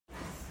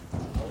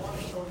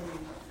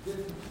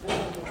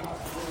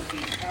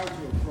possibilities how to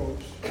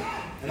approach,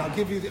 and I'll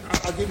give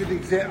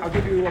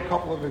you a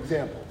couple of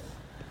examples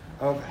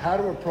of how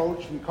to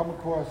approach. We come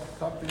across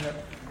something that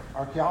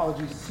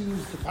archaeology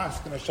seems to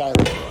pass in a shiur.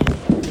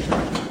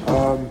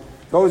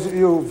 Those of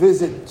you who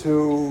visit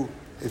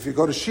if you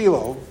go to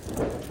Shiloh,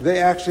 they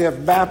actually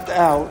have mapped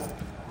out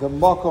the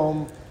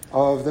makom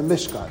of the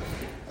Mishkan,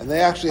 and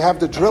they actually have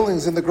the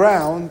drillings in the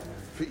ground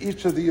for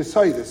each of the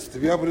Yesodis to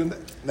be able to.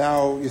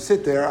 Now you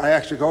sit there. I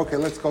actually go, okay,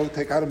 let's go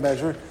take out a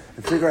measure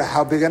and figure out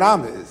how big an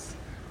amma is,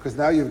 because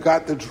now you've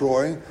got the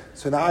drawing.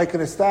 So now I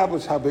can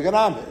establish how big an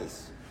amma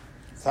is.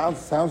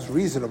 Sounds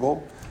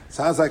reasonable.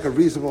 Sounds like a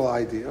reasonable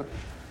idea.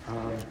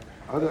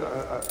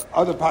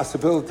 Other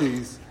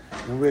possibilities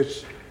in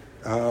which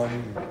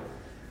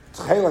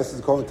Tchelis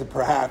is going to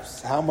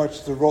perhaps how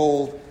much the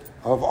role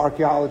of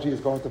archaeology is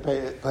going to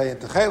play in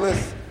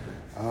Tchelis.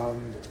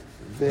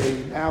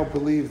 They now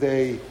believe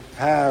they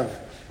have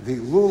the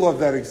lulav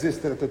that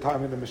existed at the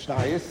time of the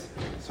Mishnayos.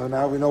 So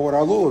now we know what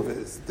our lulav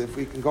is. If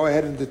we can go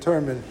ahead and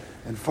determine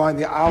and find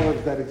the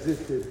olive that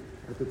existed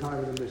at the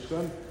time of the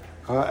Mishkan,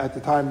 at the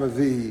time of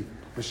the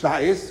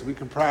Mishnayos, we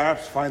can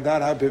perhaps find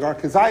out how big our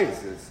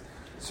Kazayas is.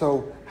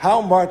 So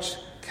how much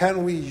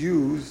can we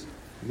use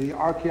the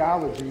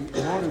archaeology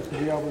in order to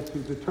be able to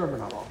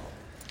determine halacha?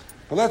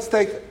 But let's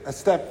take a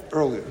step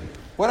earlier.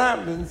 What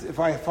happens if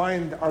I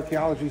find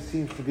archaeology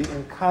seems to be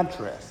in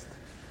contrast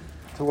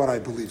to what I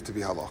believe to be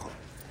halacha?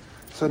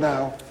 So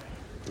now,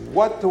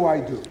 what do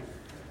I do?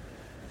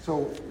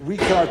 So we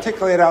can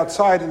articulate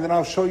outside, and then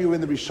I'll show you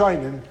in the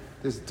Rishonim,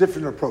 there's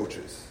different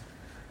approaches.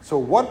 So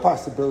one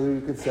possibility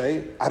we could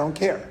say, I don't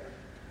care.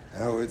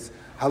 It's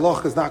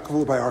halacha is not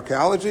kavul by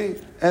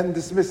archaeology, and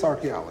dismiss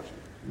archaeology.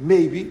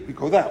 Maybe we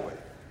go that way.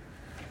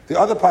 The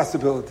other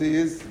possibility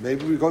is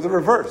maybe we go the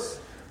reverse.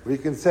 We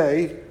can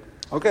say,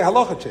 okay,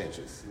 halacha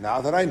changes.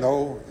 Now that I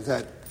know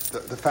that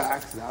the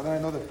facts, now that I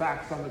know the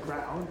facts on the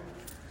ground,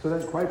 so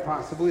then quite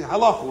possibly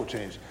halacha will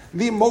change.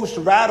 The most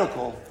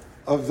radical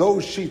of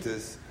those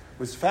shittas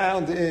was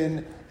found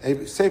in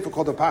a sefer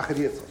called the Pachad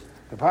Yitzchok.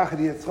 The Pachad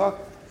Yitzchok,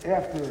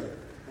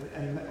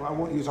 and I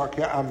won't use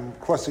I'm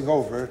crossing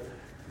over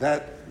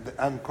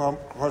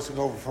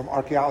from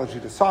archaeology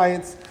to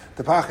science.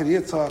 The Pachad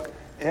Yitzchok,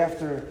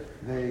 after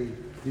they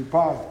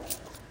debunked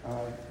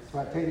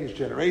spontaneous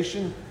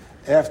generation,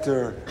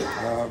 after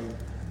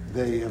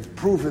they have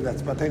proven that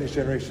spontaneous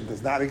generation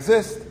does not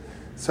exist,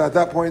 so at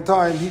that point in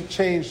time, he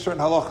changed certain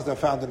halachas that are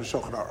found in the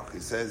Shulchan Aruch. He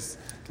says,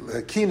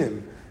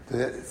 kinim,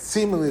 that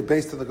seemingly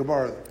based on the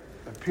Gemara,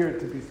 appeared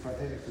to be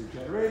spontaneously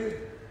generated.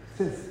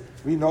 Since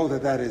we know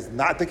that that is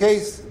not the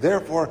case,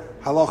 therefore,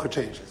 halacha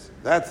changes.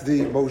 That's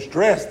the most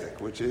drastic,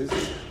 which is,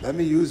 let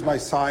me use my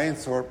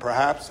science or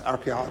perhaps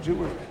archaeology.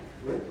 We're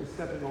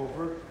stepping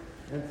over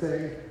and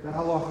saying that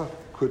halacha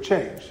could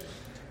change.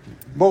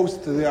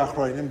 Most of the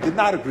Achronim did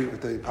not agree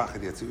with the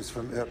Pachad Yitzchok. He was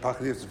from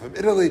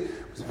Italy.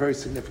 It was a very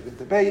significant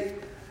debate.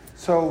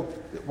 So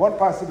one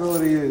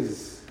possibility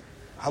is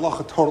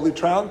halacha totally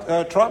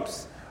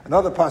trumps.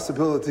 Another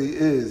possibility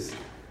is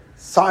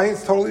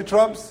science totally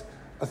trumps.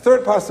 A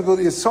third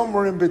possibility is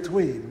somewhere in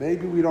between.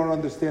 Maybe we don't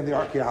understand the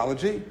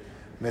archaeology.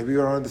 Maybe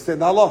we don't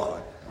understand the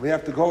halacha. We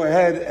have to go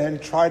ahead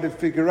and try to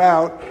figure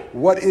out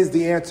what is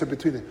the answer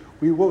between them.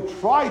 We will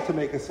try to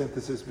make a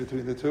synthesis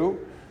between the two,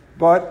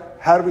 but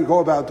how do we go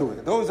about doing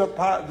it? Those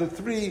are the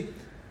three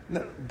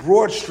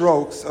broad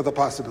strokes of the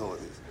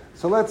possibilities.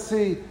 So let's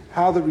see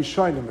how the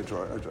Rishonim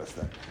address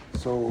that.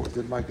 So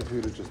did my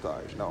computer just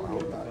die? No, I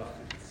hope not.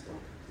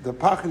 The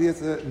Pachad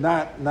is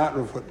not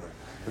Rav Hutner.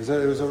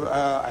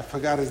 I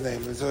forgot his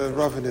name. It was a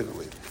Rav in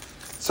Italy.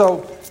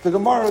 So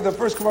the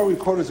first Gemara we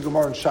quote is the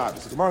Gemara in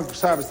Shabbos. The Gemara in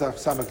Shabbos, the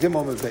Samach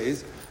Gimel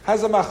Mevez,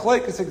 has a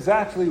machlekes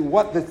exactly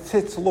what the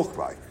tzitz look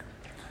like.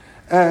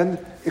 And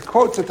it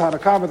quotes the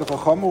Tanakama, the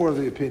Chacham, or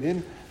the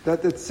opinion,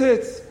 that the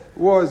tzitz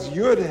was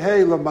Yud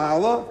Hey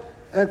Lamala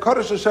and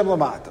Kodesh Hashem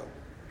Lamata.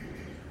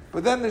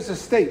 But then there's a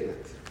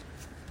statement.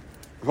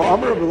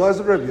 V'amar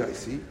B'lezer Reb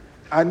Yosi,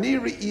 Ani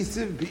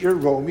Re'isiv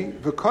B'ir Romi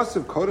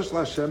V'kosev Kodesh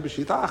L'Hashem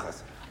B'shita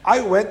Achas.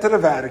 I went to the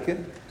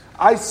Vatican.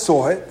 I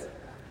saw it.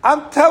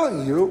 I'm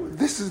telling you,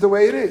 this is the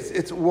way it is.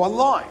 It's one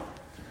line.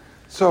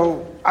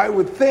 So I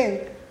would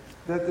think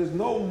that there's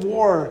no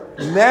more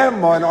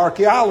Nema, an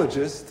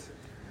archaeologist,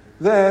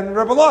 than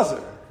Rebbe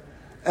Lazar.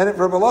 And if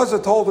Rebbe Lazar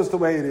told us the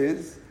way it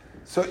is,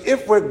 so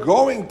if we're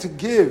going to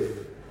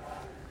give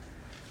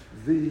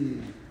the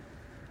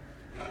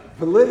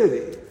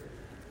validity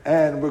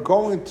and we're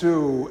going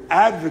to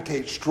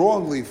advocate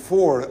strongly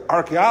for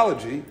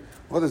archaeology,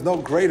 well, there's no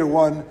greater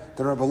one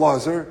than Rebbe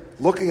Lazar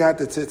looking at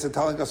the tzitz and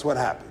telling us what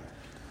happened.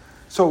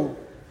 So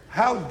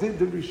how did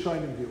the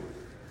Rishonim do it?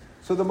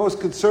 So the most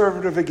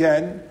conservative,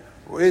 again,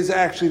 is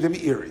actually the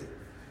Meiri.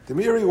 The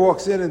Meiri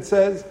walks in and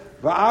says,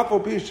 even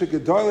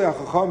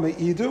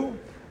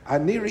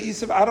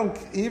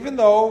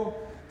though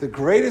the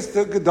greatest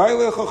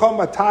Gedolei Chacham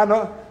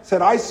Matana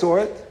said, I saw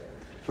it,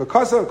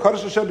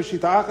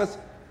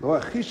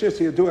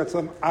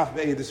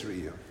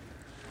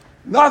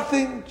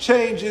 nothing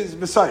changes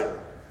Messiah.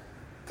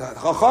 The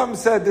Chacham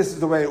said this is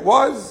the way it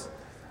was.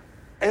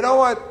 you know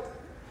what?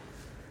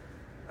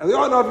 And the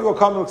other of you will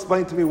come and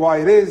explain to me why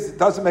it is. It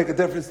doesn't make a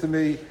difference to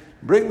me.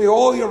 Bring me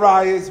all your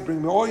rayas,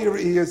 bring me all your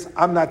ears.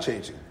 I'm not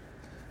changing.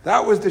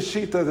 That was the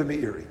shita of the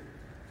Meiri.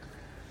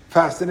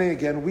 Fascinating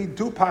again. We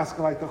do paskin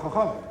like the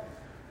Chachamim.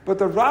 But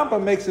the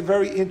Rambam makes it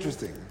very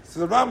interesting. So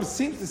the Rambam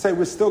seems to say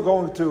we're still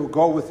going to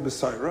go with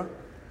Messiah,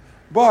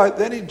 but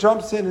then he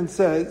jumps in and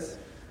says,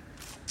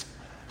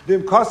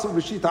 Vim kasav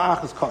v'shita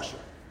achas kosher.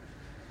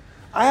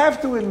 I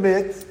have to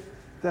admit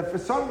that for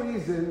some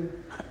reason,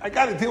 I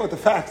got to deal with the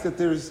facts that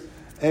there's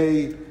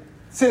a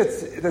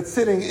tzitz that's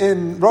sitting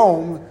in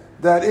Rome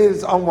that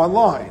is on one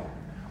line.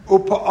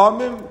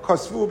 Upa'amim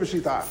kasvu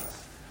b'shita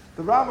achas.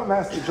 The Rambam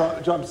has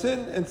to jumps in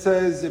and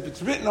says, if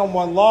it's written on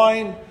one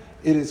line,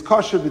 it is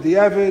kosher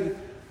b'di'evid,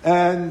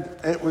 and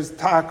it was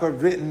taka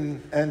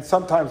written, and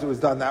sometimes it was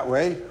done that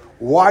way.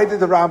 Why did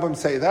the Rambam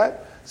say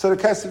that? So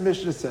the Kesef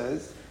Mishnah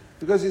says,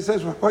 because he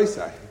says,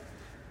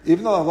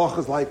 even though halacha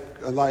is like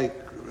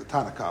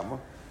Tanakama,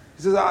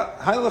 he says,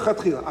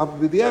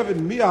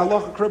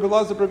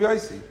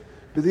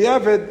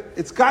 b'di'evid,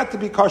 it's got to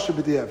be kosher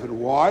b'di'evid.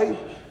 Why?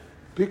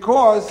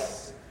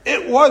 Because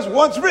it was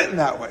once written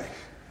that way.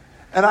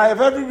 And I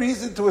have every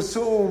reason to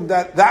assume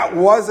that that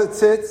was a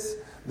tzitz,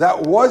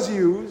 that was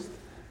used,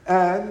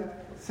 and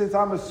since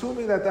I'm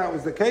assuming that that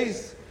was the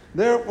case,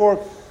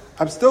 therefore,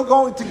 I'm still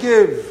going to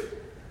give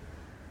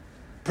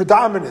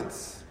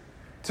predominance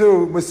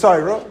to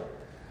Messiah.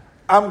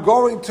 I'm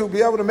going to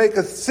be able to make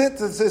a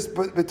synthesis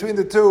between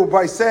the two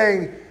by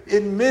saying,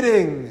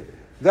 admitting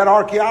that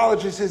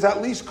archaeology is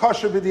at least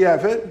kosher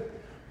b'di'evid,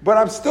 but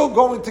I'm still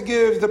going to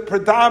give the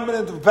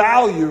predominant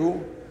value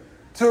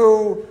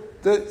to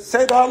the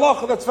Seder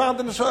Halacha that's found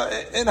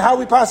in how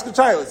we pass the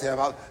child. You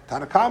have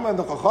Tanakama and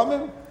the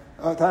Chachamim,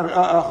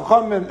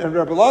 Chachamim and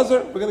Rebbe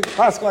Lazar. We're going to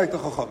pass like the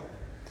Chachamim.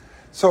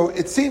 So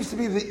it seems to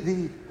be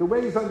the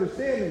way he's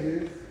understanding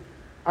is,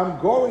 I'm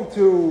going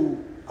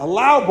to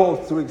allow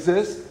both to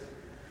exist,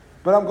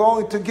 but I'm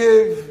going to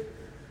give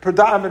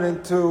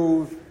predominant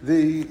to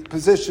the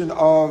position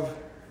of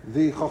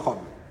the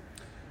Chachamim.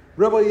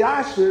 Rabbi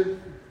Yashiv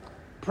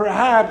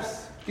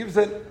perhaps gives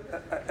a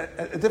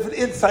different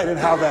insight in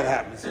how that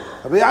happens.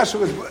 Rabbi Yashiv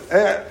was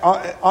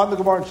on the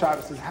Gemara in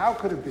Shabbos, says, how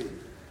could it be?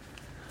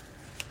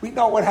 We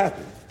know what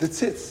happened. The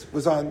tzitz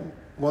was on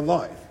one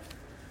line.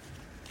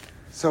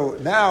 So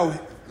now,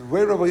 the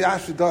way Rabbi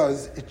Yashiv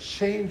does, it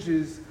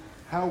changes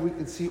how we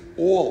can see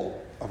all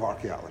of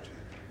archaeology.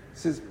 He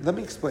says, let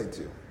me explain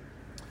to you.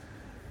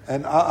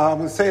 And I'm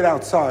going to say it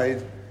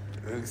outside,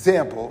 an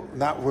example,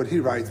 not what he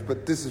writes,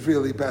 but this is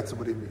really better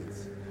what he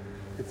means.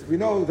 We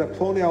know that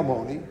Ploni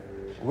Almoni,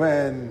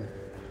 when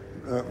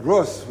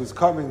Rus was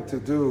coming to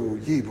do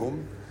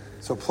Yibum,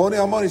 so Ploni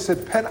Almoni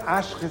said, Pen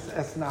Ashkes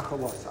es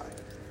Nachalosai.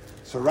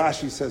 So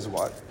Rashi says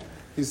what?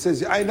 He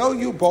says, I know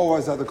you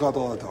Boaz are the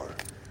Gadol Ador,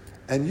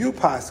 and you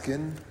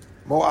Paskin,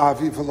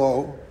 Moavi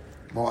v'lo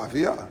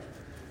Moaviyah.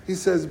 He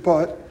says,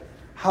 but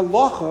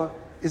Halacha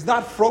is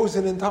not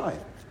frozen in time.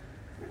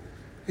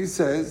 He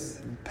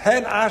says,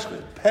 Pen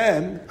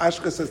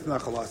Ashkes es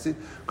Nachalasi,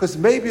 because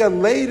maybe a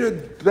later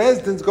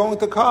Bezdin's going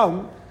to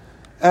come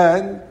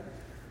and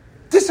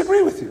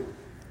disagree with you.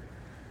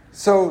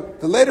 So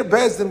the later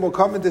Bezdin will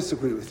come and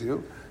disagree with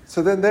you.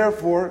 So then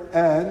therefore,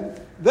 and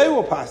they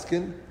will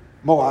paskin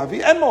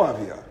Moavi and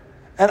Moaviyah.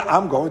 And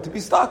I'm going to be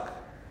stuck.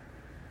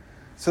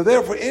 So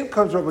therefore, in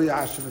comes Rabbi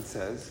Yashiv and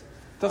says,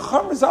 the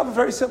Chum is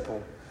very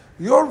simple.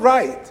 You're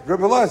right,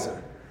 Rabbi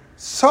Lazar.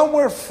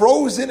 Somewhere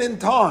frozen in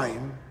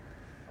time,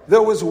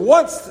 there was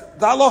once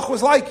the halach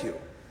was like you.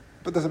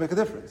 But it doesn't make a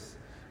difference.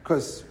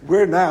 Because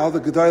we're now the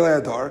Gedolei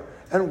Adar,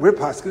 and we're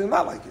paskin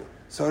not like you.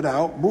 So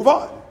now, move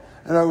on.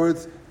 In other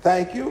words,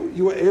 thank you.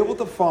 You were able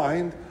to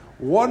find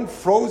one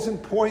frozen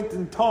point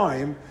in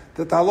time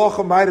that the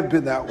halacha might have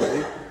been that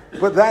way,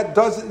 but that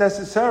doesn't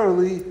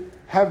necessarily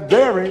have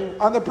bearing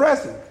on the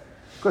present.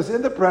 Because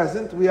in the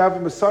present, we have a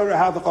Messiah,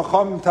 how the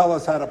Chachamim tell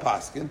us how to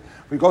paskin.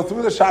 We go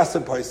through the Shas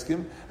and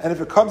Poskim, and if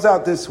it comes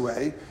out this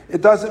way,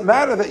 it doesn't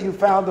matter that you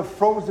found a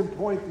frozen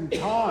point in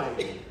time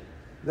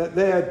that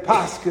they had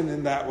paskin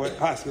in that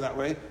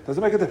way.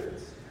 Doesn't make a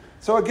difference.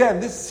 So again,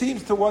 this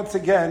seems to once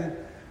again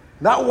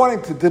not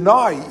wanting to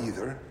deny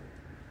either,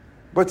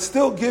 but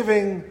still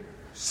giving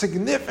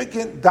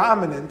significant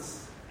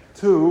dominance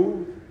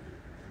to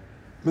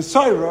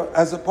Messiah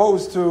as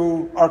opposed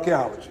to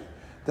archaeology.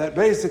 That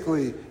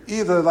basically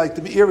either like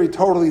the Meiri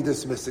totally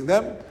dismissing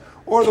them,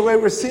 or the way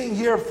we're seeing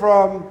here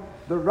from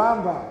the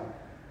Rambam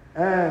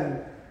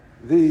and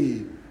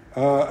the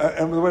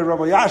way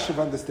Rabbi Yashiv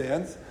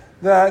understands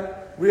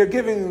that we are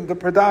giving the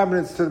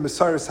predominance to the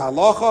Messiah's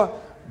halacha,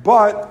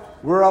 but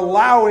we're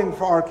allowing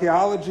for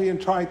archaeology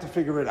and trying to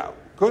figure it out.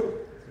 Good?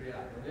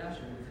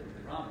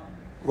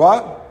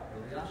 What?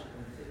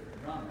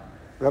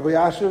 Rabbi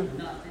Yashiv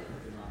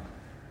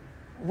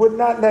would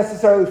not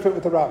necessarily fit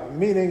with the Rambam.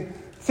 Meaning,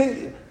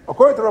 see,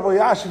 according to Rabbi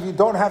Yashiv, you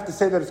don't have to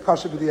say that it's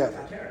kosher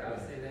b'di'evid.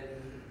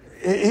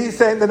 He's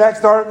saying the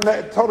next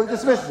argument totally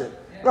dismisses it.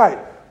 Yeah. Right.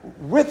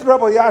 With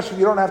Rabbi Yashiv,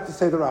 you don't have to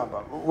say the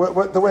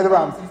Rambam. The way the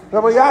Rambam.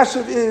 Rabbi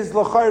Yashiv is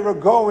l'chayra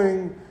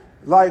going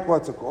like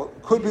what's it called?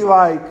 Could be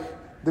like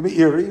the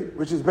Meiri,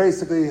 which is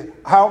basically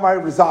how am I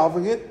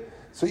resolving it?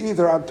 So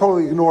either I'm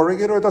totally ignoring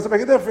it or it doesn't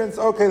make a difference.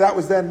 Okay, that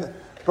was then.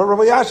 But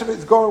Rabbi Yashiv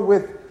is going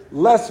with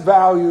less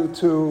value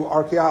to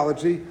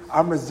archaeology.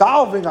 I'm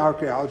resolving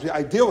archaeology.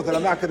 I deal with it.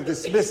 I'm not going to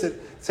dismiss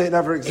it, say it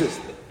never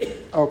existed.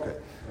 Okay.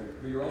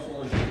 But you're also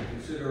going to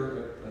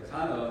consider a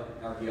Tana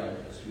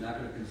archaeologist. You're not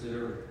going to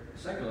consider a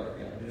secular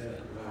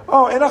archaeologist.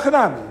 Oh, in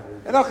Achanami.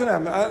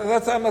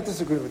 I'm not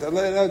disagreeing with that.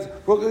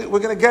 We're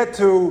going to get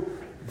to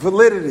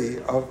validity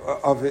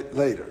of it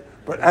later.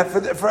 But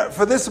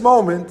for this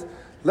moment,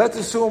 let's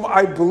assume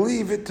I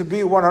believe it to be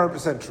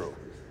 100% true.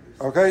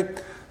 Okay?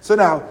 So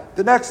now,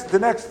 the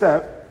next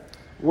step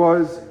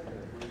was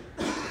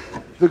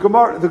the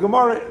Gemara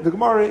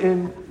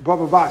in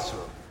Baba Basra.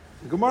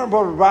 The Gemara in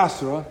Baba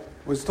Basra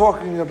was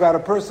talking about a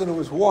person who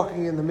was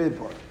walking in the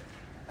Midbar.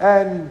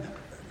 And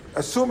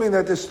assuming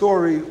that this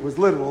story was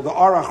literal, the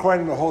Arach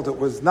writing the hold it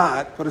was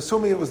not, but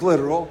assuming it was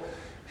literal,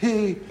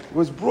 he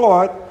was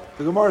brought,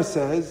 the Gemara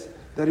says,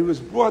 that he was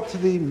brought to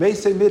the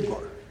Monsey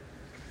Midbar.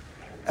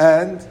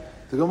 And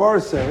the Gemara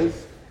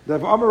says,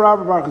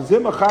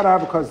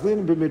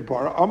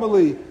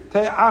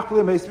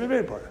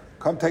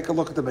 come take a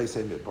look at the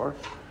Monsey Midbar.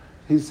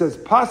 He says,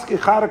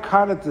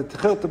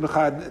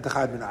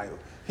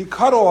 he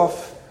cut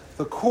off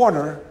the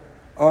corner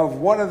of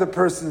one of the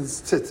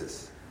person's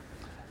tzitzis.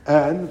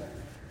 And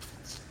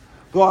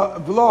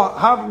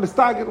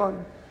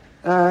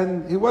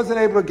he wasn't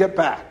able to get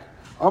back.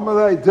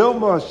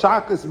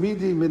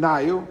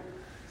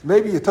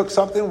 Maybe you took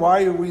something.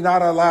 Why are we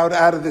not allowed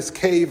out of this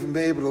cave and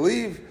be able to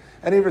leave?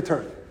 And he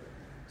returned.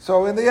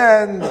 So in the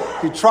end,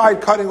 he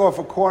tried cutting off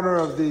a corner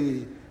of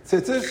the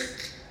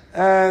tzitzis,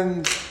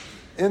 and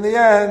in the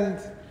end,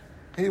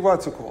 he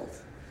was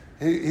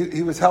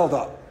held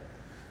up.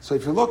 So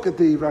if you look at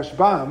the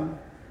Rashbam,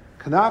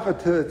 Kanafa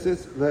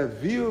tzitzis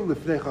leviu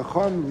lifnei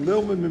chacham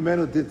lilmud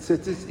mimenu did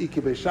tzitzis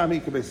ikebesham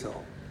ikebesel.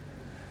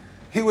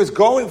 He was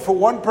going for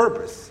one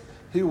purpose.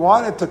 He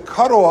wanted to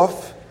cut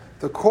off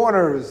the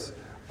corners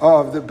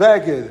of the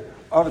beged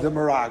of the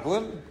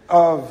Meraglim,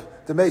 of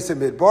the Monsey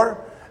Midbar,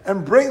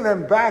 and bring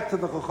them back to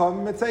the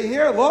Chachamim and say,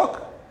 here,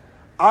 look,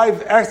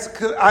 I've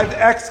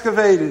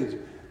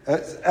excavated,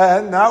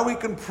 and now we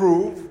can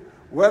prove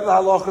whether the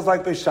halacha is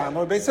like Beis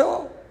Shammai or Beis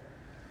Hillel.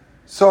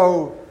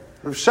 So,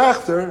 Rav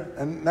Schachter,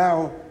 and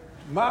now,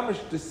 mamish,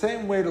 the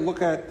same way to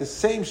look at the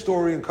same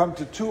story and come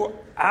to two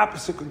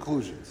opposite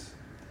conclusions.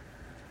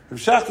 Rav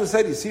Schachter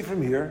said, you see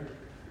from here,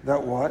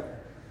 that what?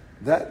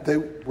 That they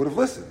would have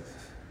listened.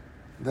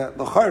 That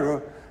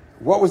l'chayra,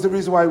 what was the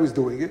reason why he was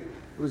doing it?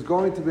 It was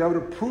going to be able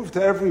to prove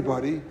to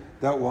everybody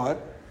that what?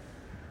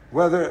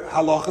 Whether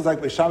halacha is like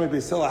Beis Shammai,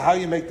 Beis Hillel, how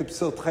you make the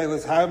psil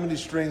tcheles, how many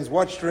strings,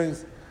 what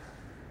strings.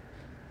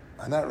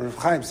 And that Rav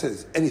Chaim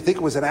says, and you think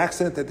it was an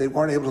accident that they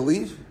weren't able to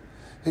leave?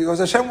 He goes,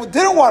 Hashem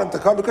didn't want him to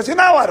come because you're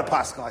not allowed to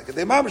pass like it.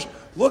 They mamish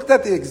looked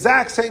at the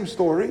exact same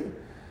story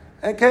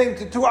and came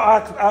to two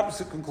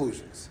opposite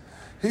conclusions.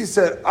 He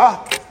said,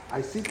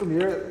 I see from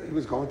here he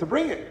was going to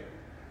bring it.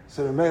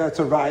 So that's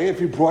a raya. If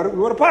he brought it, we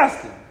would have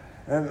passed him.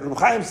 And Reb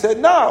Chaim said,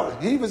 no,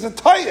 he was a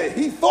toya.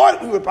 He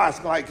thought we would pass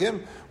him like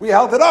him. We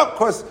held it up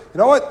because, you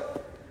know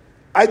what?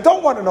 I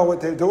don't want to know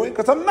what they're doing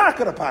because I'm not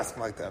going to pass him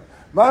like them.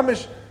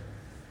 Mamish,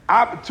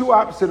 two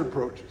opposite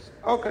approaches.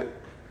 Okay.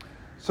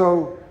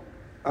 So,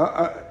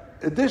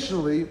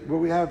 additionally, what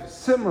we have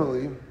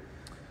similarly,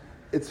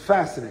 it's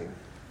fascinating.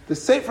 The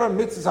Sefer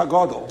Mitzvahs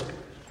HaGadol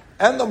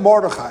and the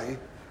Mordechai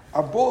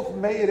are both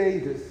made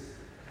edus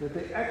that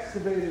they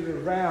excavated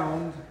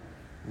around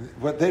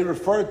what they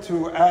referred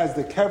to as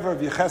the kever of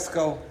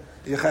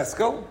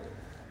Yecheskel,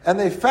 and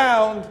they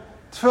found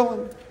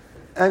tefillin.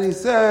 And he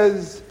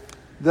says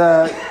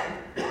that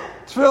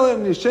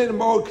tefillin Yishen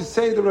Mo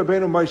Kesei the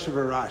Rabbeinu Moshe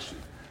Rashi.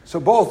 So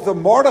both the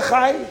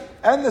Mordechai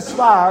and the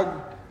Svag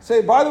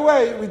say, by the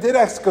way, we did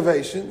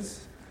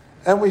excavations,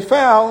 and we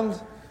found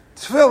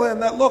tefillin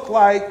that looked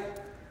like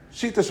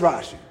Shitas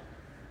Rashi.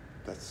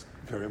 That's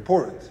very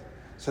important.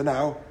 So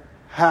now,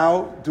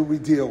 how do we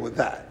deal with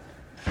that?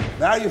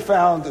 Now you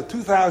found a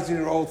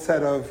 2,000-year-old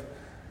set of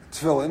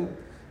tefillin.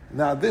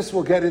 Now this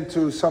will get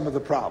into some of the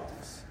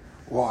problems.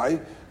 Why?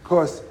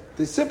 Because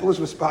the simplest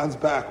response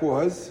back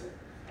was,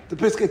 the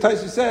Piskei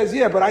Tosfos says,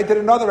 yeah, but I did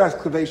another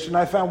excavation.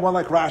 I found one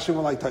like Rashi and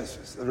one like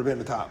Tosfos, the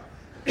Rabbeinu Tam.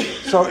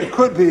 So it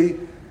could be,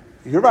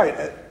 you're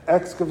right,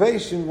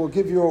 excavation will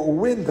give you a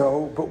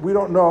window, but we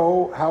don't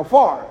know how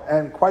far.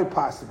 And quite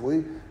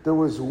possibly, there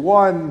was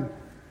one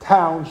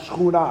town,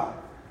 Shchuna,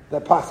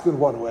 that paskin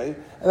one way,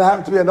 and there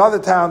happened to be another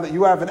town that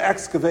you haven't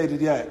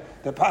excavated yet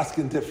that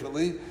paskin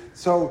differently.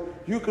 So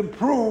you can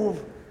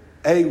prove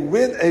a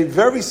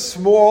very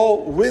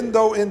small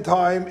window in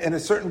time in a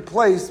certain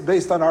place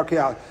based on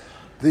archaeology.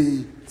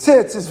 The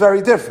tzitz is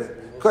very different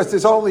because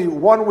there's only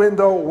one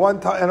window,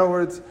 one time. In other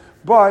words,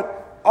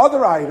 but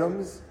other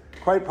items,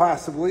 quite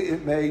possibly,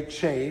 it may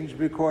change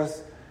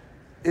because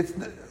it's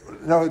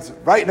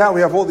right now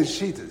we have all these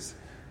shitas.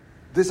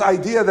 this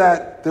idea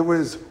that there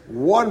was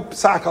one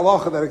psak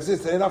halacha that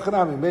existed in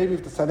Achanami, maybe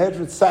if the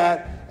Sanhedrin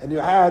sat and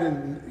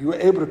you were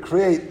able to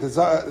create the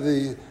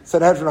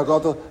Sanhedrin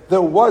Agadol,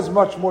 there was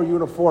much more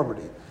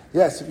uniformity.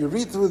 Yes, if you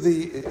read through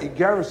the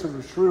Igeris of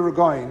Shiur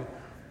Gaon,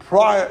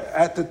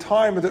 at the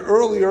time of the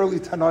early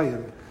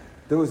Tanaim,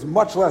 there was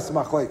much less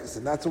machlekes,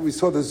 and that's what we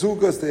saw. The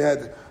Zugas, they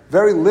had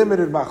very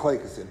limited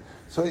machlekes.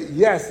 So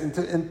yes,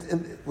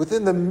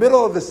 within the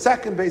middle of the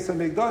second Beis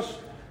HaMikdash,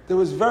 there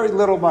was very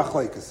little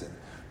machlekes.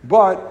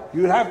 But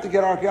you would have to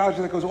get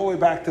archaeology that goes all the way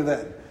back to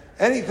then.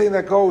 Anything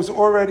that goes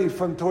already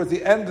from towards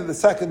the end of the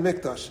second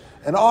Mikdash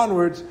and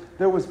onwards,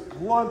 there was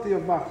plenty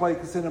of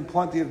machlekes and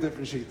plenty of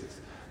different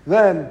shittas.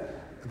 Then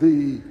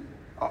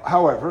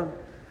however,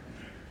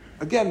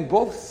 again,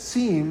 both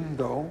seem,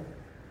 though,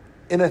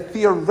 in a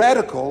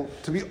theoretical,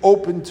 to be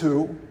open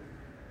to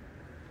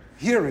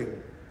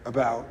hearing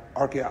about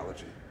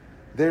archaeology.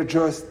 They're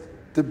just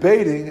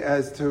debating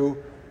as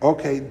to,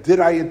 okay, did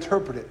I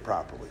interpret it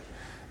properly?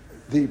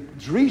 The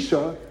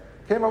Drisha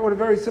came up with a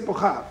very simple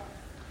chap.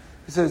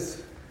 He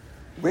says,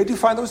 where do you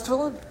find those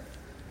tefillin?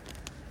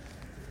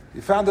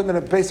 You found them in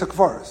a basic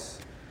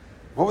forest.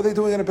 What were they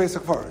doing in a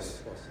basic forest?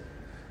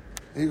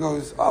 He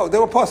goes, oh, they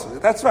were puzzle.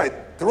 That's right.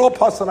 They're all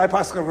puzzle, and I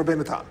pass on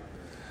Rabbeinu Tam.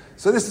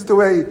 So this is the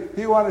way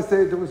he wanted to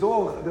say there was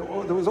all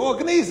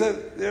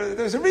Geniza.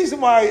 There's a reason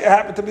why it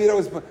happened to be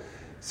those.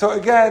 So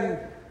again,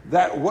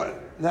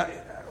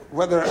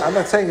 whether I'm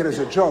not saying it as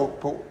a joke,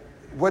 but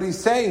what he's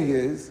saying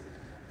is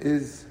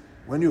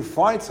when you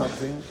find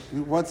something,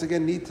 you once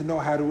again need to know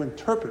how to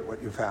interpret what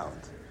you found.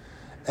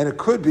 And it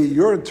could be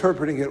you're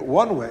interpreting it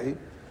one way,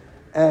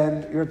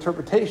 and your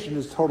interpretation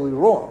is totally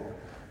wrong,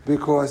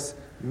 because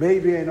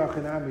maybe in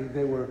Achanami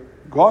they were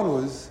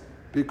gonus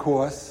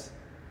because.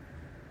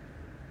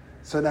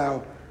 So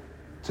now,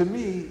 to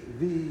me,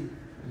 the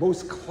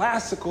most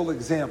classical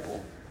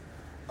example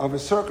of a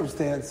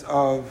circumstance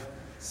of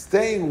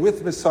staying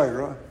with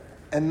Messiah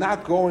and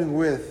not going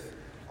with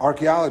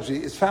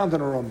archaeology is found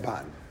in a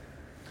Ramban.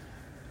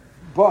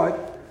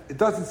 But it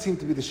doesn't seem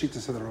to be the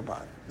shittas of the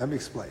Ramban. Let me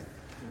explain.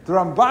 The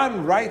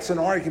Ramban writes an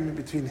argument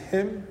between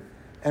him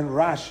and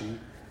Rashi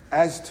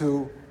as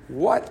to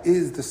what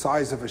is the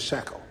size of a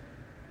shekel.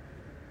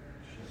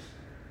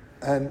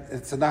 And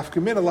it's a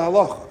nafkamina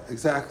la'alocha,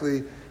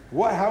 exactly.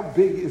 How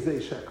big is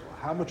a shekel?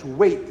 How much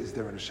weight is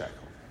there in a shekel?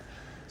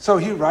 So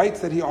he writes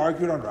that he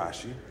argued on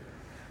Rashi,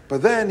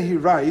 but then he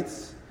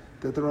writes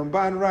that the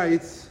Ramban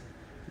writes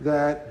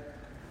that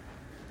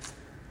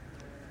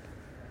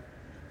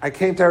I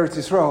came to Eretz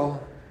Yisrael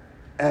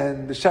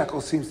and the shekel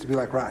seems to be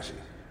like Rashi.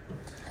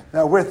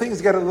 Now, where things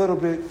get a little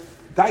bit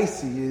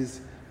dicey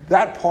is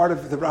that part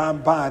of the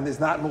Ramban is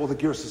not in all the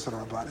girsas of the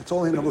Ramban. It's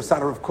only in the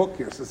Musar of Cook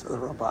girsas of the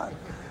Ramban.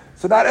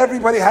 So not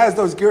everybody has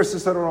those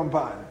girsas of the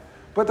Ramban.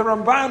 But the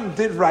Ramban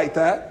did write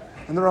that,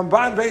 and the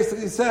Ramban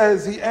basically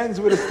says, he ends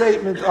with a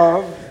statement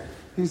of,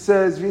 he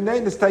says, but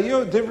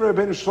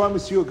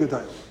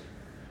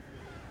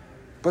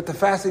the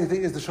fascinating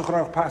thing is the Shulchan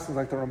Aruch passes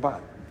like the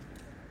Ramban.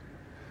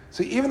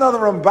 So even though the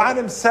Ramban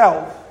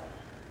himself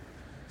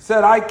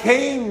said, I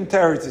came to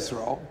Eretz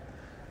Yisrael,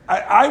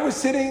 I was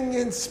sitting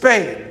in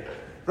Spain,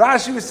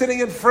 Rashi was sitting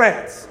in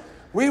France,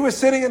 we were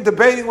sitting and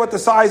debating what the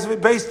size of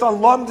it based on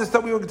lumdus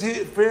that we were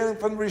feeling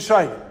from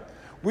Rishayim.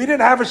 We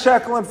didn't have a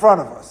shekel in front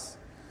of us.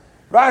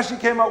 Rashi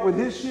came up with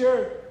his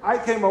shiur. I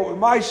came up with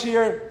my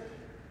shiur.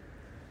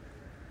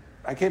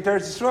 I came to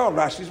Eretz Yisrael.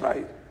 Rashi's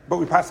right, but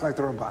we passed like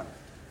the Ramban.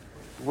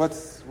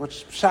 What's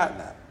pshat in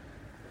that?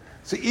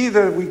 So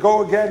either we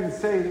go again and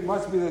say it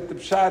must be that the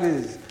pshat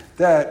is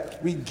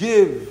that we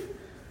give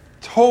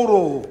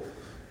total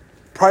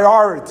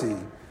priority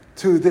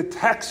to the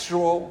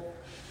textual,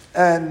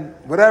 and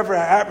whatever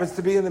happens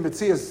to be in the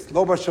Metzias,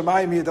 lo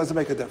b'shamayim, it doesn't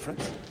make a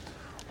difference.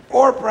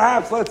 Or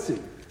perhaps, let's see.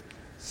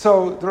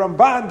 So the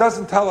Ramban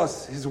doesn't tell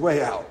us his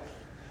way out.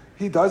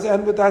 He does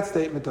end with that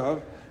statement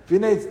of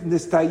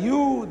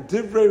nistayu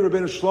divrei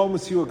Rabbeinu Shlomo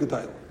Siur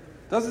Gedayla.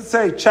 Doesn't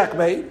say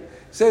checkmate. It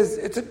says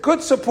it's a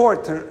good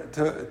support to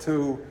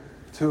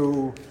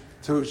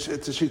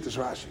Shittas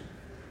Rashi.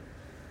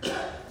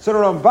 So the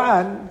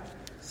Ramban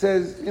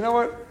says, you know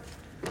what?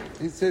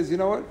 He says, you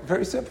know what?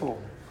 Very simple.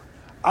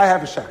 I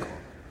have a shekel.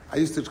 I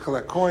used to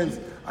collect coins.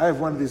 I have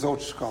one of these old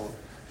shekalim.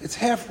 It's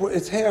half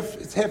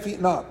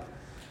eaten up.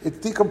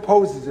 It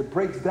decomposes. It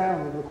breaks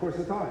down over the course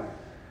of time.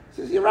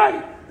 He says, you're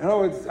right.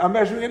 I'm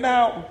measuring it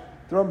now.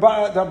 The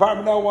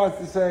Ramban now wants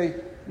to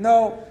say,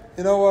 no,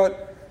 you know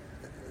what?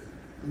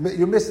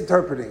 You're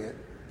misinterpreting it.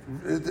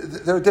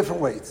 There are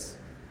different weights.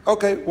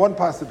 Okay, one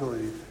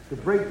possibility. The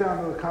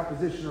breakdown of the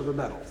composition of the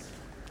metals.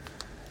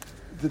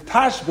 The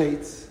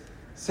Tashbates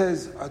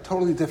says a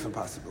totally different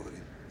possibility.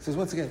 It says,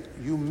 once again,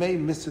 you may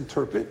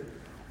misinterpret,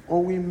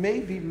 or we may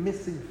be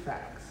missing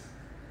facts.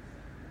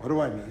 What do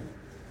I mean?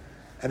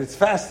 And it's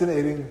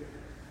fascinating.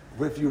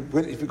 If you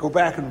go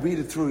back and read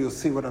it through, you'll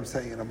see what I'm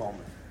saying in a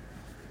moment.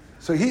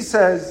 So he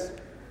says,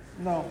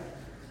 no.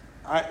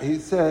 He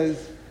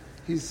says,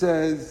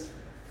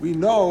 we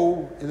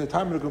know in the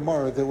time of the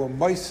Gemara there were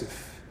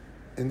Mosif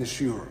in the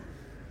Shiur.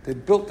 They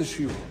built the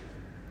Shiur.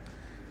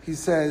 He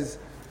says,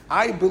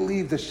 I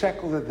believe the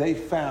shekel that they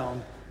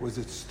found was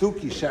a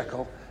stuki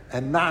shekel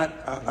and not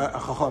a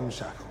chacham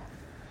shekel.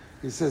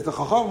 He says the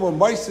chacham were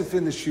meisif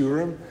in the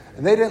shiurim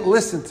and they didn't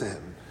listen to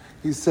him.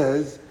 He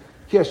says,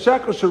 Ki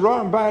shekel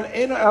sharam ban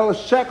ena el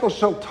shekel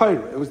shel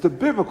Torah. It was the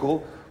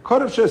biblical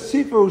kodev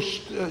shesifu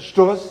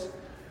shtus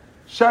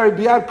shari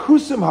biad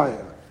kusim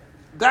haya.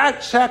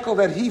 That shekel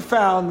that he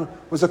found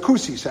was a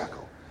kusi shekel.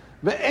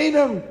 When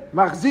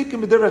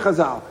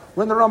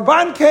the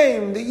Ramban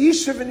came, the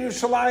Yishuv in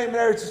Yerushalayim in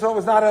Eretz Yisrael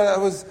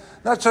was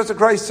not just a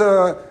grace.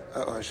 The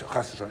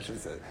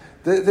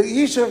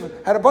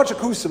Yishuv had a bunch of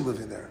kusim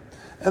living there,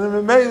 and the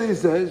Memeli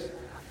says,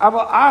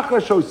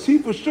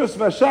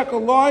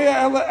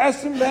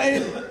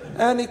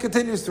 and he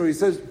continues through. He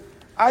says,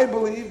 I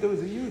believe there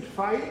was a huge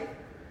fight,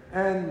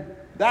 and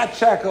that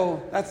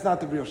shekel, that's not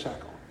the real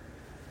shekel.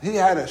 He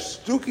had a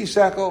stuki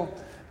shekel,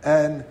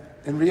 and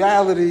in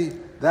reality,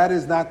 that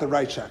is not the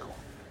right shekel.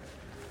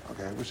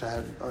 Okay, I wish I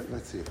had.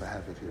 Let's see if I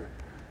have it here.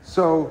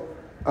 So,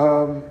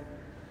 I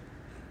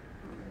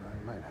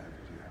might have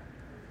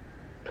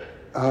it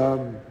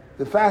here.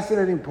 The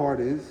fascinating part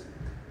is,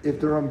 if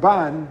the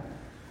Ramban,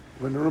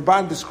 when the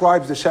Ramban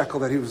describes the shekel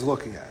that he was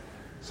looking at,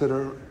 so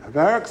the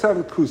Habarak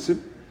Savat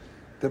Kusim,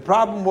 the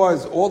problem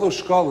was all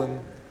those shkolim,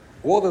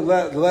 all the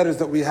letters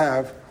that we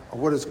have are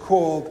what is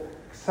called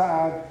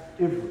Ksav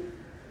Ivri.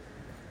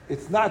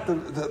 It's not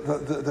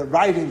the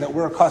writing that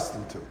we're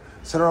accustomed to.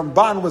 So the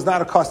Ramban was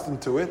not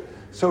accustomed to it.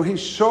 So he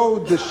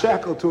showed the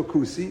shekel to a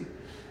kusi,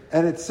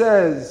 and it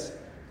says,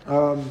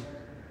 Mitzad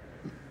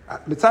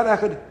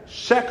Echad,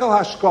 shekel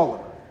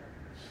hashkolim.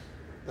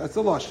 That's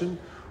the Lashon.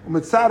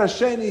 Mitzad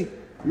Hasheni,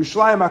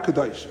 Yerushalayim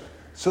HaKadoshah.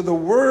 So the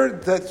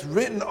word that's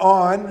written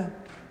on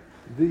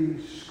the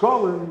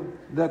shkolim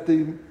that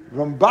the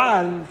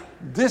Ramban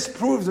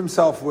disproves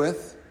himself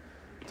with,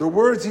 the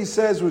words he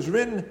says was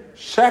written,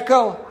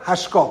 shekel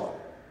hashkolim.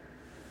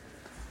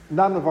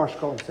 None of our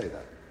shkolim say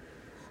that.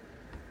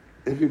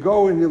 If you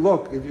go and you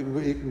look, you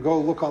can go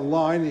look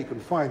online and you can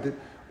find it.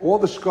 All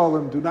the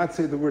shkolim do not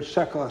say the word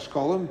shekel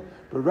hashkolim,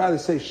 but rather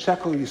say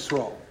shekel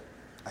Yisrael.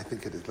 I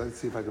think it is. Let's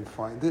see if I can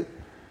find it.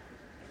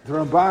 The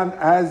Ramban,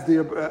 as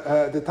the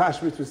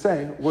Tashbitz was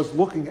saying, was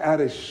looking at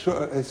a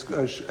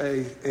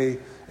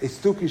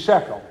stuki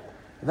shekel.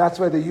 And that's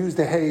why they used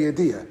the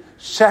Heyediyah.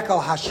 Shekel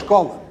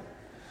hashkolim.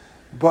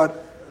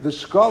 But the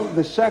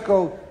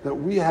shekel that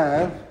we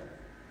have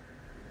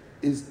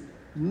is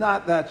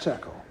not that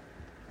shekel.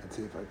 Let's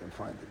see if I can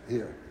find it.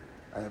 Here.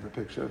 I have a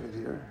picture of it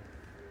here.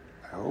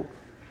 I hope.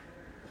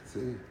 Let's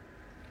see.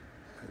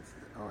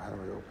 How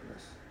do I open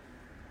this?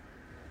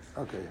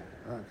 Okay.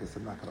 I guess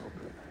I'm not going to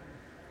open it.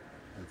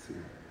 Let's see.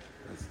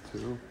 That's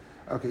 2.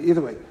 Okay,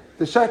 either way.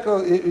 The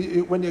shekel,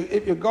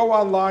 if you go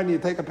online and you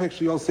take a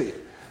picture, you'll see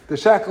it. The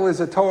shekel is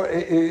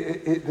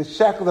the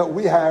shekel that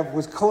we have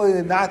was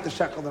clearly not the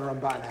shekel that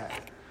Ramban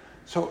had.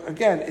 So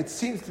again, it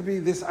seems to be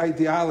this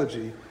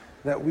ideology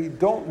that we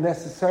don't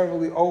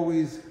necessarily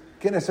always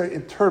can necessarily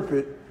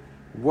interpret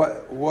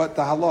what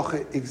the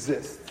halacha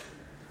exists.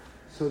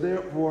 So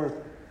therefore,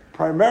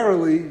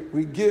 primarily,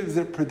 we give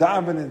the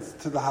predominance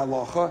to the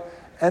halacha,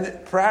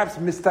 and perhaps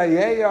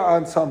mistayeya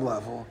on some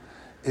level.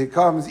 It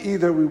comes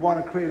either we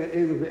want to create an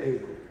elu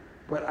ve'elu,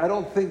 but I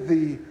don't think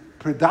the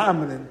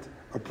predominant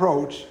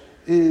approach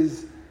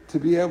is to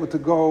be able to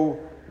go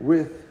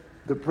with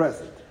the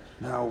present.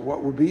 Now,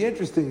 what would be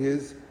interesting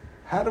is,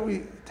 how do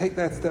we take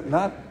that step?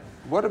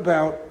 What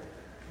about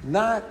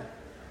not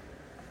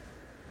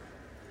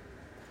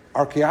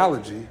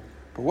archaeology,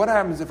 but what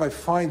happens if I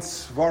find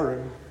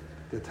svarim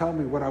that tell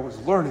me what I was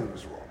learning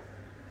was wrong?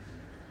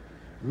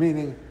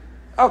 Meaning,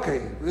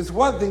 okay, there's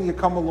one thing you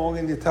come along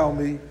and you tell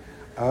me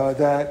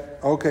that,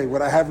 okay,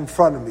 what I have in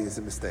front of me is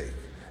a mistake.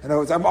 In other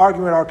words, I'm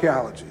arguing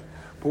archaeology.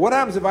 But what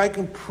happens if I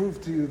can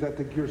prove to you that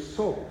the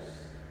girsos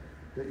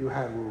that you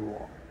had were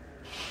wrong?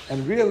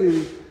 And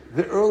really,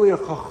 the earlier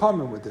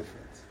chachamim were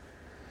different.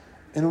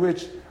 In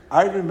which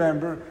I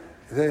remember,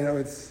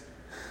 it's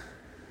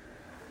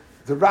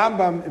the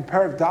Rambam in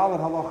Perek Dalet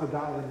Halacha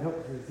Dalet in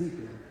Hilchos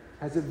Nezikin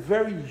has a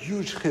very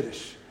huge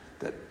chiddush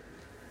that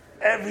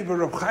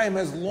everybody, Reb Chaim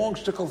has long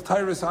shtickle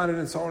tyrus on it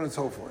and so on and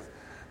so forth.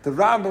 The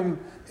Rambam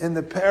in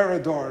the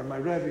Parador, my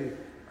Rebbe,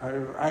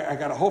 I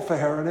got a whole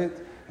faher on it.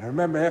 And I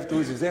remember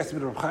afterwards he was asking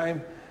me to Reb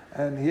Chaim,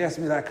 and he asked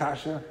me that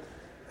kasha,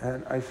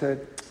 and I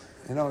said,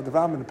 the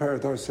Rambam in the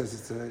Parador says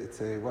it's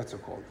a what's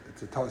it called?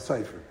 It's a Torah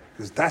Sefer.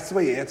 Because that's the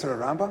way you answer a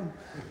Rambam.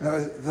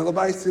 The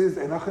Labais says,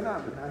 not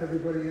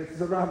everybody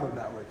answers a Rambam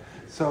that way.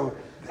 So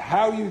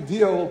how you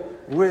deal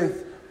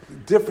with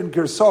different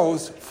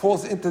gersos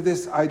falls into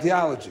this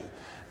ideology.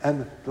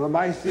 And the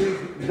Lamai says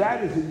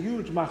that is a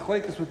huge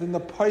machlekes within the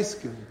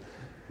Paiskim.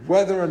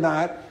 Whether or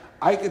not,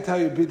 I can tell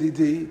you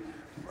BDD,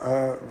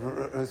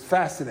 it's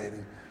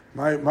fascinating.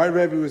 My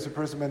Rebbe was a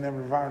person by the name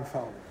of Aaron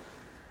Feldman.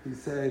 He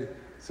said,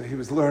 so he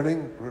was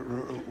learning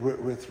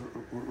with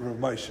Rav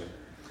Moshe.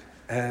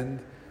 And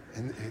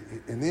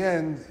in the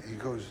end, he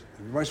goes,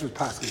 Moshe was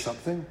passing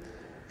something,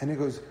 and he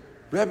goes,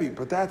 Rebbe,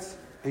 but that's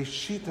a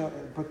shita,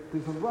 but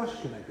there's a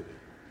rush connected.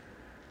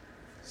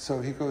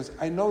 So he goes,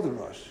 I know the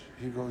Rosh.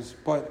 He goes,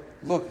 but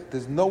look,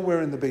 there's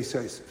nowhere in the Beis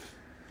Yosef.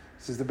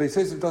 He says, the Beis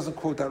Yosef doesn't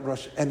quote that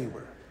Rosh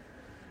anywhere.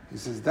 He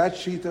says, that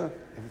Shita,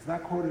 if it's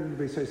not quoted in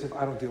the Beis Yosef,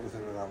 I don't deal with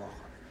it at Halacha.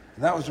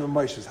 And that was Rav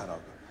Moshe's Halacha.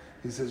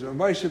 He says, Rav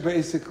Moshe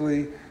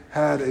basically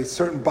had a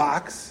certain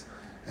box,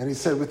 and he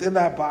said, within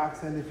that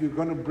box, and if you're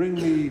going to bring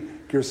me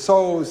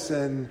Gersos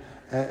and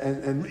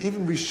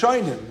even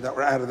Rishonim that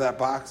were out of that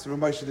box, Rav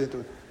Moshe didn't do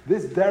it.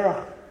 This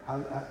Derech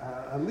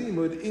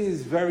Halimud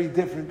is very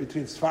different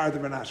between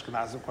Sfardim and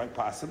Ashkenazim, quite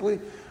possibly.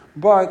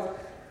 But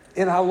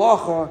in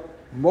Halacha,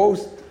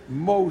 most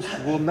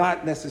will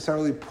not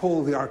necessarily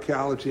pull the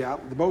archaeology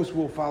out. Most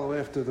will follow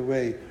after the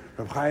way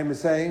Reb Chaim is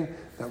saying,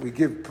 that we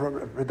give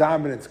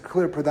predominance,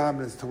 clear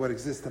predominance to what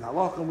exists in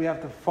Halacha, and we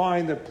have to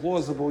find a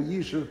plausible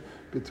yishuv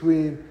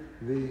between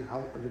the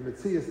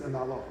Metzias and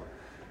Halacha.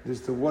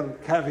 There's the one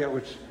caveat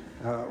which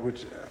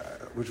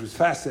was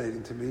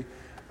fascinating to me.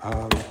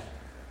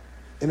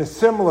 In a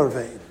similar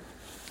vein,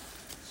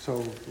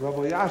 so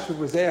Rabbi Yashiv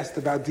was asked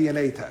about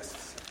DNA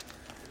tests.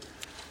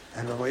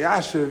 And Rabbi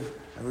Yashiv,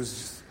 it was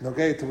just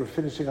Nogei, we're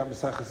finishing up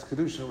Maseches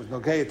Kedushin, it was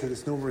Nogei to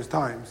this numerous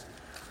times.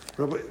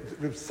 Reb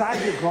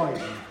Sadia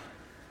Goyen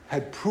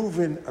had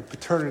proven a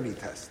paternity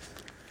test.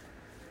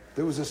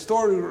 There was a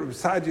story with Reb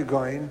Sadia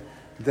Goyen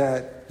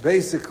that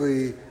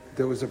basically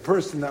there was a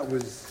person that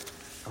was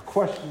a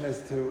question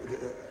as to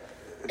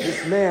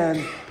this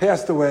man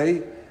passed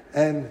away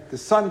and the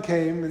son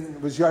came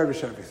and was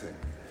Yerush everything.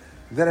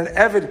 Then an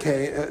Eved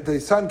came, the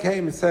son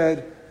came and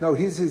said, no,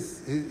 he's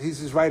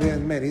his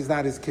right-hand man, he's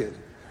not his kid.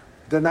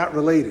 They're not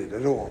related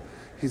at all.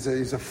 He's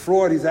a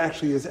fraud, he's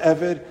actually his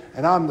Eved,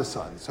 and I'm the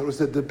son. So it was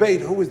a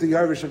debate, who was the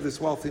Yerush of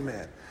this wealthy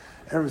man?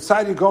 And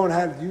Rabbi Goen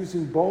had,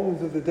 using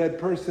bones of the dead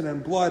person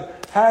and blood,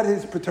 had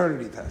his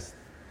paternity test.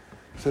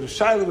 So the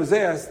Shaila was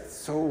asked,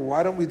 so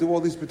why don't we do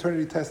all these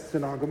paternity tests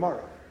in our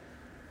Gemara?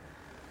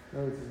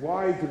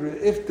 Why,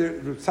 if the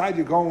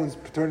Rabbi Goen's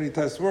paternity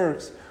test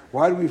works,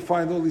 why do we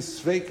find all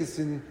these sveikas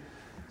in?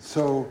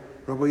 So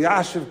Rabbi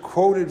Yashiv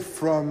quoted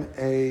from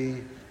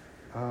a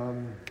Taisi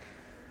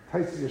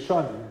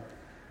Yeshanim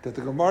that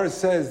the Gemara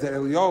says that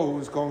Eliyahu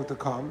is going to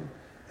come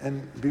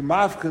and be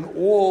mafkin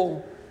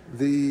all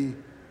the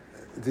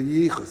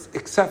yichus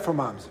except for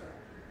mamzer.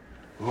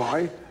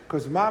 Why?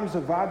 Because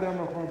mamzer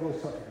vadam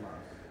mamzer.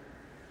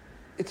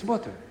 It's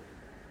mutter.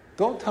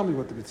 Don't tell me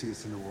what the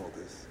mitzias in the world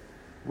is.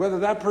 Whether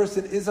that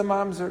person is a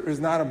mamzer or is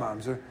not a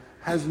mamzer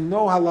has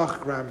no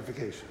halachic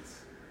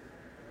ramifications.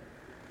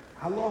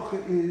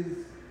 Halacha is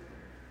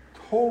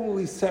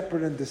totally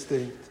separate and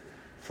distinct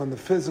from the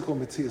physical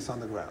mitzias on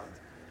the ground.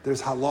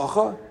 There's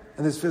halacha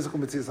and there's physical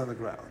mitzias on the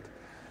ground.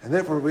 And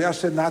therefore, we are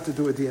said not to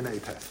do a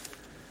DNA test.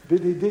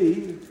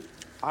 BDD,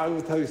 I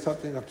will tell you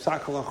something, a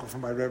psak halacha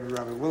from my Rabbi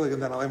Willig,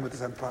 and then I'll end with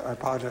this. I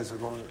apologize for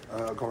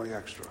going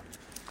extra.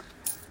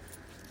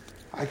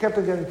 I kept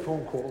on getting a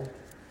phone call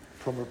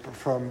from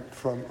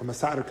a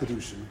Masada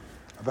Kedushin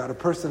about a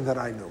person that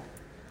I knew.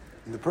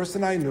 And the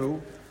person I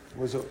knew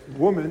was a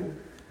woman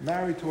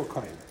married to a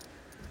kohen.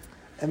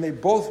 And they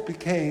both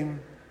became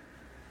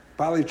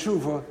Bali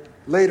Tshuva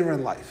later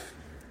in life.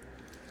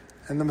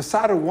 And the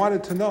Masada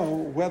wanted to know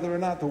whether or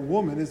not the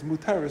woman is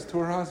muteris to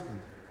her husband.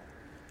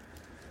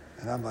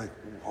 And I'm like,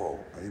 whoa,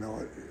 you know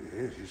what?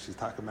 She's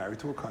talking married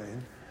to a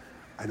kohen.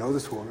 I know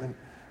this woman.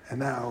 And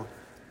now,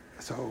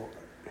 so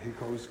he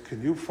goes,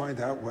 can you find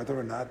out whether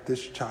or not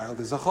this child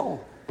is a chol?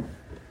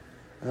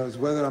 And it was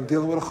whether I'm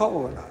dealing with a chol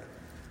or not.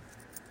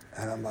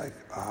 And I'm like,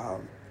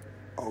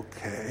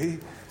 okay.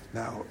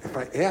 Now, if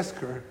I ask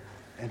her,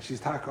 and she's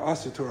talking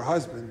also to her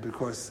husband,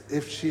 because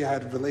if she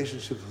had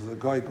relationships with a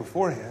guy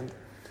beforehand,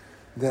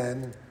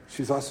 then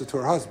she's also to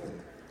her husband.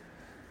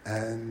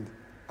 And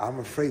I'm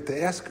afraid to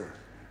ask her.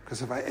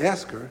 Because if I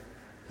ask her,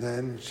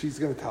 then she's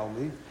going to tell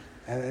me,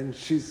 and then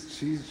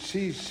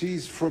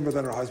she's firmer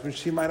than her husband.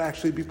 She might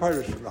actually be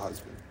Pirish from the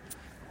husband.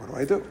 What do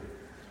I do?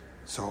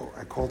 So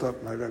I called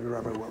up my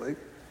Rabbi Willig,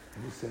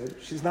 and he said,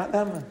 she's not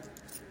Neman.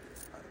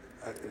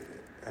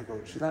 I go,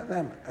 she's not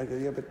Neman. I go,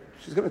 yeah, but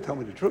she's going to tell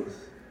me the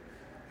truth.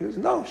 He goes,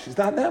 no, she's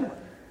not Neman.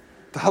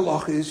 The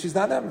halacha is she's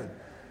not Neman.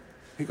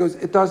 He goes,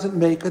 it doesn't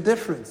make a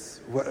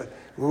difference.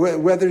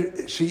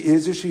 Whether she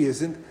is or she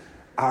isn't,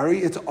 Ari,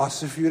 it's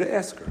awesome for you to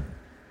ask her.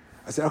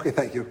 I said, okay,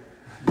 thank you.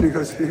 He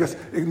goes,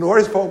 ignore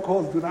his phone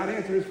calls, do not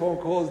answer his phone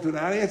calls, do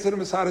not answer the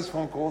Masada's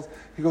phone calls.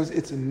 He goes,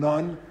 it's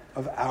none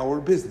of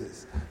our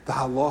business. The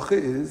halacha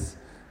is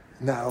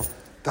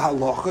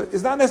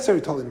not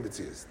necessarily told in the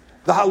Mitzias.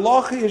 The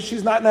halacha is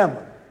she's not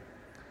Neman.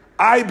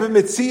 I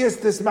b'mitzias,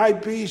 this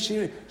might be,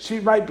 she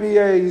might be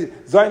a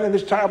Zayin and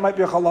this child might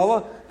be a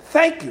Chalala.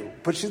 Thank you,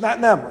 but she's not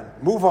Neman.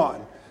 Move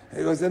on.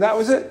 He goes, and that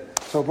was it.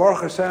 So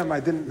Baruch Hashem, I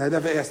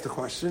never asked the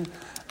question.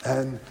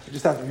 And I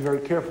just have to be very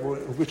careful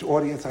which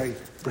audience I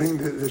bring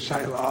the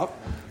Shaila up.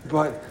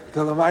 But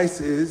the Lamais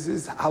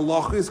is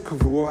halacha is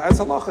kavua as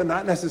halacha,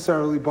 not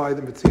necessarily by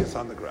the Metzias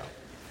on the ground.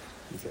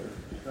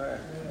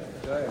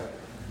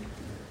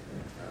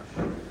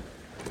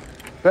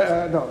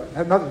 No, it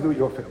had nothing to do with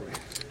your family.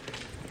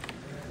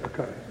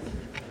 Okay.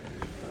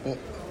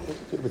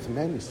 With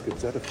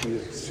manuscripts, that a few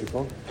years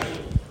ago.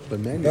 But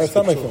manuscripts. No, it's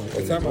not my phone.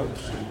 It's not mine.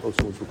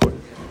 Also was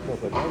recording. No,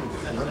 but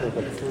manuscripts.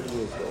 Remember, like 30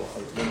 years ago, I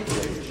was running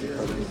away. He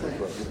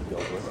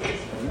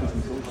was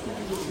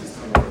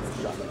negotiating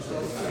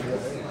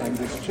and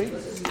there's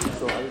chains.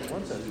 So I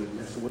once asked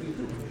him, so what do you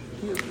do?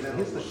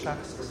 Here's the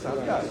shacks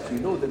guy. So you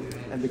know that,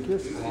 and the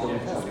gifts that we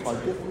have are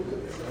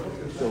different.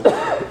 So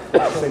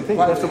same thing.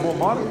 That's a more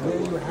modern.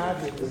 There you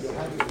have it. You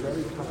have it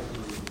very clear.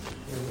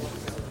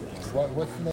 What's the